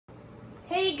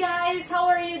Hey guys, how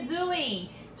are you doing?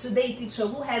 Today Teacher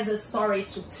Lu has a story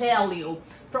to tell you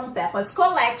from Peppa's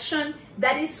collection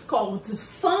that is called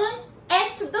Fun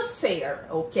at the Fair,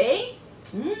 okay?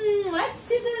 Let's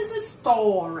see this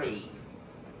story.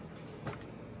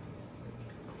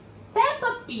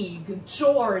 Peppa Pig,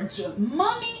 George,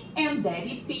 Mommy and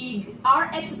Daddy Pig are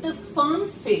at the fun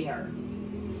fair.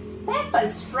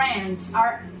 Peppa's friends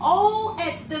are all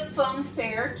at the fun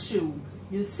fair too.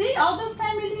 You see all the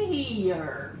family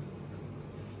here.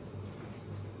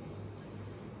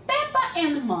 Peppa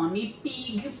and Mommy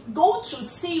Pig go to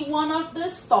see one of the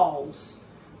stalls.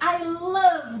 I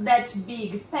love that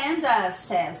big panda,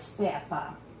 says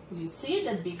Peppa. You see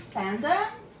the big panda?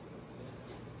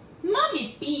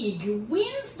 Mommy Pig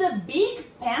wins the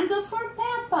big panda for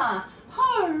Peppa.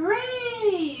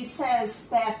 Hooray, says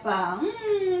Peppa.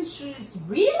 She's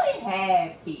really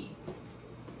happy.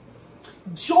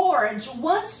 George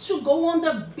wants to go on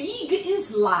the big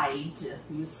slide.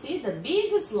 You see the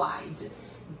big slide.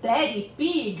 Daddy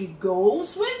Pig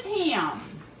goes with him.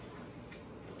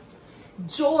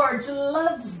 George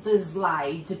loves the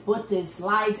slide, but the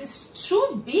slide is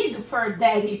too big for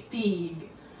Daddy Pig.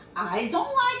 I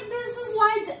don't like this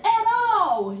slide at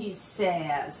all, he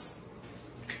says.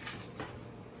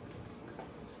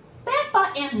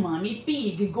 Peppa and Mommy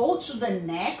Pig go to the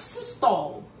next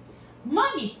stall.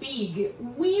 Mommy Pig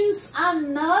wins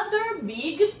another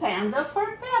big panda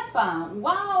for Peppa.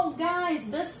 Wow, guys,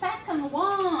 the second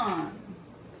one.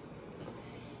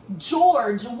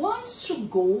 George wants to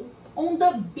go on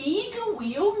the big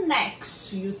wheel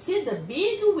next. You see the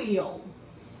big wheel.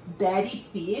 Daddy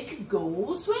Pig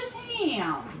goes with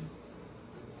him.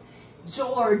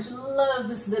 George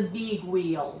loves the big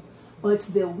wheel, but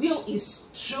the wheel is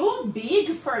too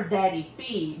big for Daddy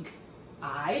Pig.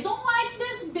 I don't like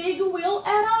this big wheel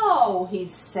at all, he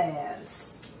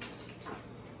says.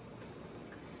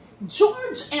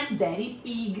 George and Daddy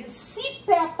Pig see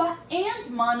Peppa and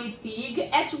Mommy Pig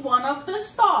at one of the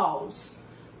stalls.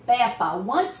 Peppa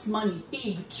wants Mommy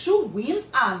Pig to win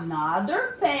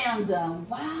another panda.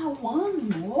 Wow, one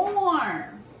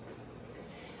more.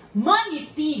 Mommy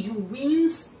Pig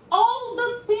wins all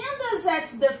the pandas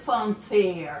at the fun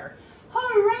fair.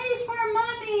 Hooray for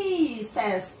Mommy,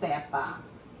 says Peppa.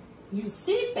 You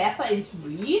see, Peppa is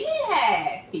really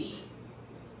happy.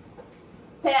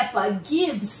 Peppa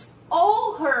gives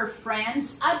all her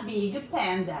friends a big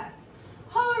panda.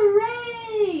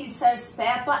 Hooray, says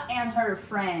Peppa and her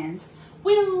friends.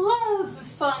 We love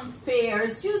fun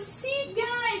fairs. You see,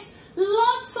 guys,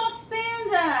 lots of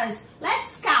pandas.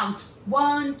 Let's count.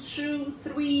 1, 2,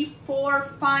 3, 4,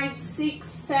 5, 6,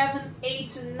 7,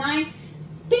 8, 9,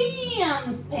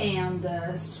 10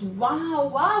 pandas.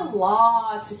 Wow, a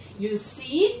lot. You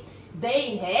see,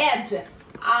 they had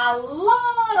a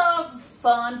lot of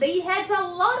fun. They had a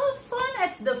lot of fun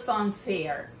at the fun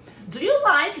fair. Do you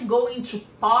like going to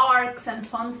parks and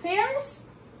fun fairs?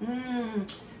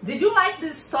 Did you like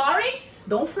this story?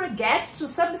 Don't forget to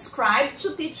subscribe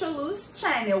to Teacher Lu's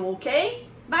channel, okay?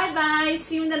 Bye bye.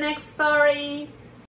 See you in the next story.